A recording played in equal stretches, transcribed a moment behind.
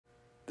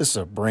This is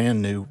a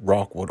brand new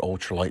Rockwood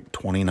Ultra-Lite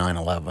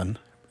 2911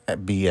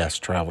 at BS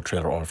travel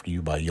trailer offered to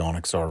you by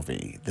Yonex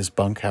RV. This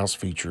bunkhouse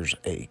features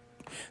a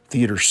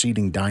theater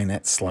seating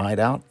dinette slide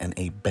out and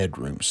a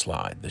bedroom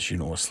slide. This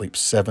unit will sleep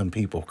 7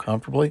 people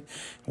comfortably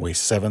and weighs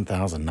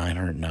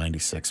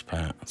 7,996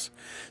 pounds.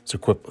 It's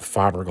equipped with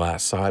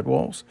fiberglass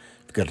sidewalls.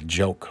 You've got a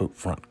gel coat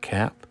front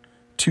cap,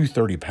 two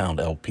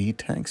 30-pound LP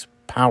tanks,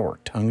 power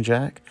tongue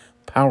jack,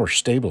 power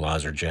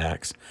stabilizer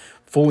jacks,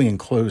 fully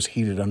enclosed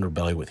heated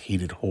underbelly with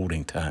heated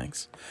holding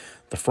tanks.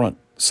 The front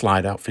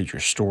slide out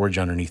features storage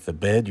underneath the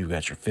bed. You've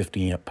got your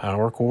 50-amp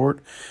power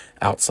cord,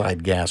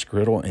 outside gas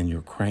griddle, and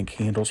your crank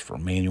handles for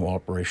manual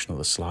operation of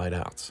the slide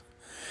outs.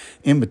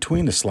 In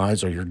between the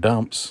slides are your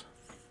dumps.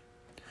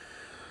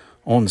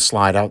 On the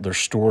slide out, there's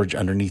storage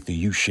underneath the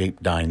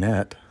U-shaped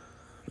dinette.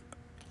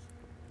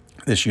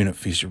 This unit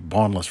features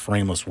bondless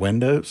frameless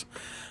windows,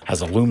 has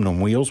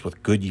aluminum wheels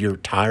with Goodyear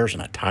tires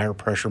and a tire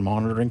pressure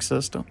monitoring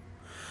system.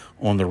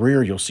 On the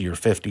rear, you'll see your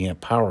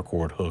 50-amp power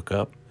cord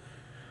hookup.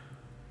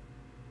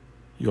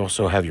 You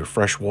also have your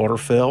freshwater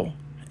fill,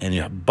 and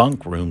you have a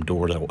bunk room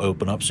door that will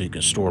open up so you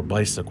can store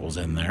bicycles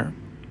in there.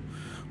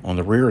 On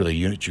the rear of the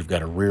unit, you've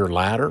got a rear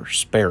ladder,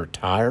 spare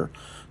tire,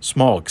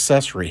 small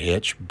accessory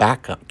hitch,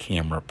 backup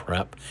camera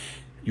prep.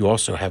 You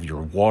also have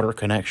your water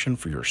connection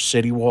for your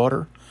city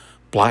water,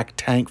 black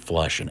tank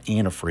flush and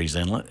antifreeze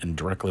inlet, and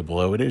directly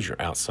below it is your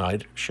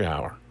outside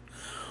shower.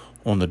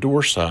 On the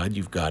door side,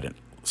 you've got a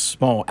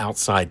small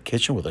outside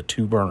kitchen with a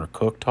 2-burner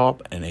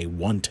cooktop and a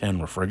 110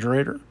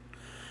 refrigerator.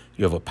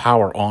 You have a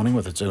power awning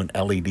with its own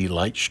LED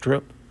light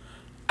strip,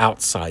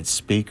 outside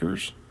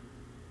speakers.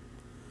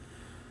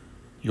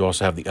 You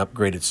also have the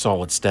upgraded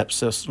solid step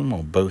system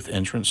on both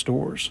entrance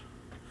doors,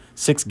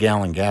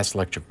 6-gallon gas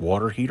electric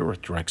water heater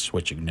with direct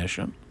switch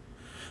ignition.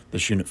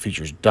 This unit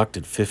features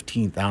ducted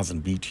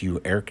 15,000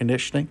 BTU air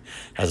conditioning,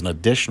 has an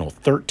additional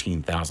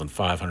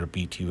 13,500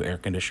 BTU air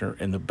conditioner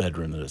in the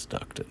bedroom that is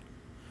ducted.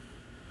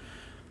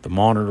 The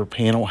monitor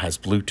panel has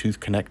Bluetooth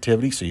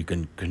connectivity, so you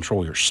can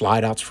control your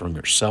slide outs from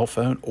your cell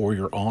phone or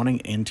your awning,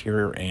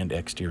 interior and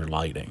exterior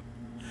lighting.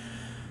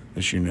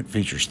 This unit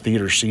features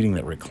theater seating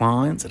that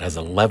reclines. It has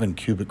 11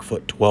 cubic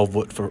foot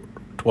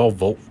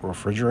 12-volt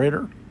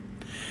refrigerator.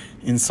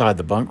 Inside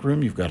the bunk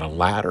room, you've got a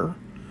ladder.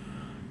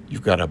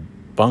 You've got a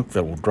bunk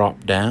that will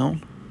drop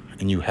down,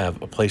 and you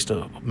have a place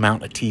to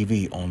mount a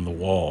TV on the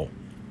wall.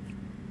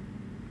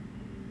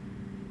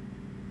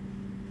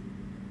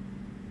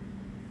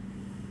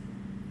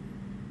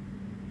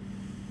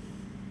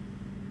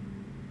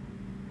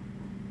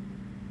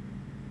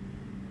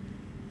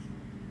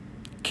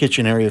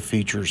 Kitchen area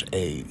features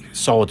a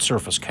solid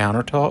surface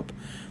countertop.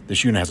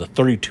 This unit has a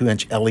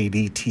 32-inch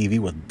LED TV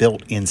with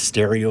built-in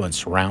stereo and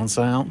surround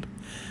sound.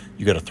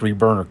 You got a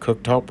 3-burner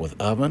cooktop with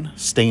oven,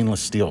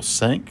 stainless steel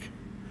sink.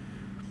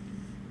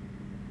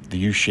 The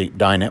U-shaped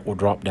dinette will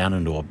drop down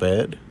into a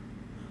bed.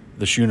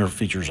 This unit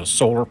features a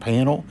solar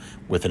panel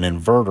with an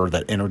inverter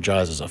that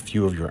energizes a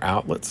few of your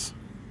outlets.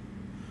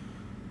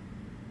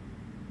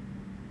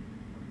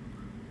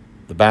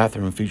 The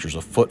bathroom features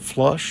a foot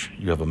flush.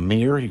 You have a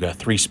mirror. You got a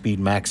 3-speed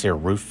max air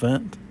roof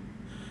vent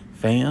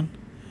fan.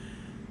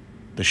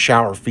 The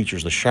shower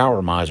features the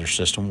shower miser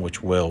system,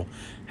 which will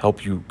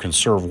help you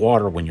conserve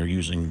water when you're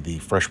using the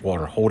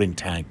freshwater holding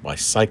tank by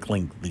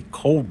cycling the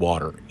cold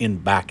water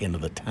back into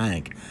the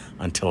tank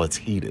until it's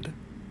heated.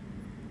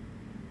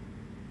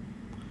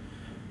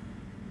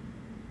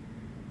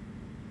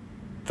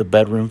 The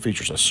bedroom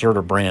features a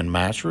Serta brand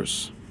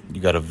mattress.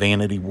 You got a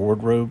vanity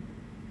wardrobe,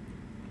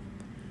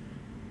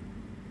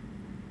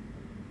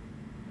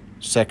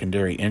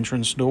 secondary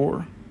entrance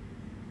door.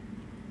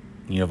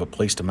 You have a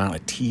place to mount a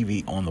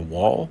TV on the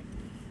wall,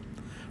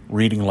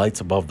 reading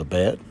lights above the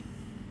bed.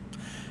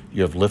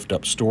 You have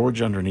lift-up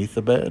storage underneath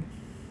the bed.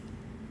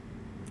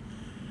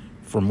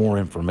 For more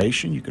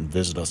information, you can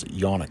visit us at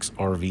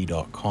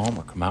yonexrv.com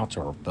or come out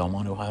to our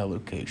Belmont, Ohio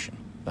location.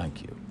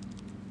 Thank you.